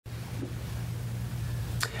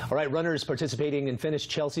All right, runners participating in Finish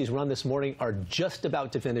Chelsea's run this morning are just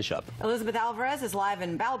about to finish up. Elizabeth Alvarez is live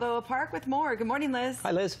in Balboa Park with more. Good morning, Liz.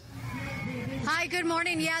 Hi, Liz. Hi, good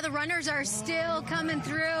morning. Yeah, the runners are still coming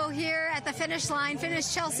through here at the finish line.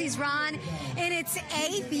 Finish Chelsea's run in its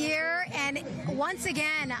 8th year, and once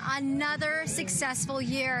again, another successful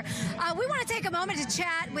year. We want to take a moment to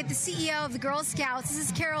chat with the CEO of the Girl Scouts. This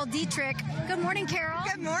is Carol Dietrich. Good morning, Carol.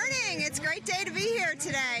 Good morning. It's a great day to be here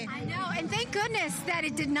today. I know, and thank goodness that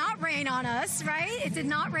it did not rain on us, right? It did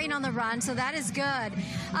not rain on the run, so that is good.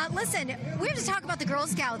 Listen, we have to talk about the Girl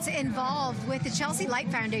Scouts involved with the Chelsea Light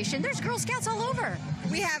Foundation. There's Girl Scouts all over.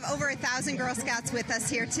 We have over 1,000 Girl Scouts with us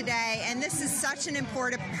here today, and this is such an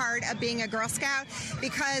important part of being a Girl Scout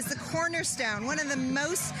because the cornerstone, one of the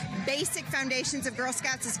most basic foundations of Girl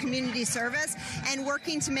Scouts is community service and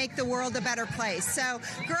working to make the world a better place. So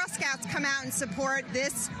Girl Scouts come out and support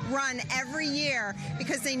this run every year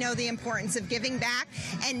because they know the importance of giving back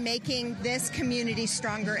and making this community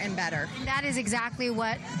stronger and better. That is exactly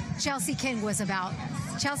what Chelsea King was about.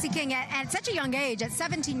 Chelsea King, at such a young age, at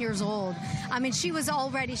 17 years old, I mean, she was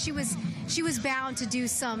bound to do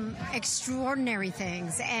some extraordinary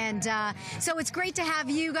things. And so it's great to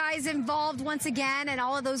have you guys involved once again and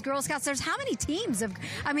all of those Girl Scouts. There's how many teams?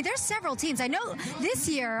 There's several teams. I know this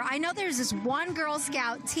year, there's this one Girl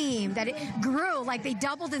Scout team that it grew, like they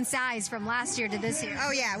doubled in size from last year to this year.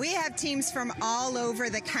 Oh, yeah. We have teams from all over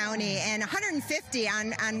the county and 150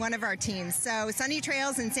 on one of our teams. So Sunny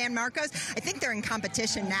Trails and San Marcos, I think they're in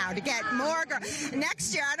competition now to get more girls.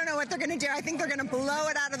 Next year, I don't know what they're going to do. I think they're going to blow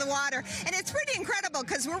it out of the water. And it's pretty incredible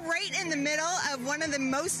because we're right in the middle of one of the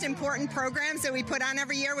most important programs that we put on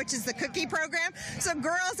every year, which is the Cookie Program. So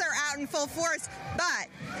girls are out in full force, but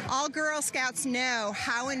all Girl Scouts know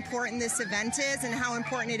how important this event is and how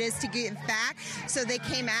important it is to give back. So they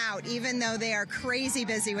came out, even though they are crazy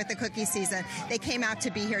busy with the cookie season, they came out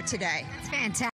to be here today. It's fantastic.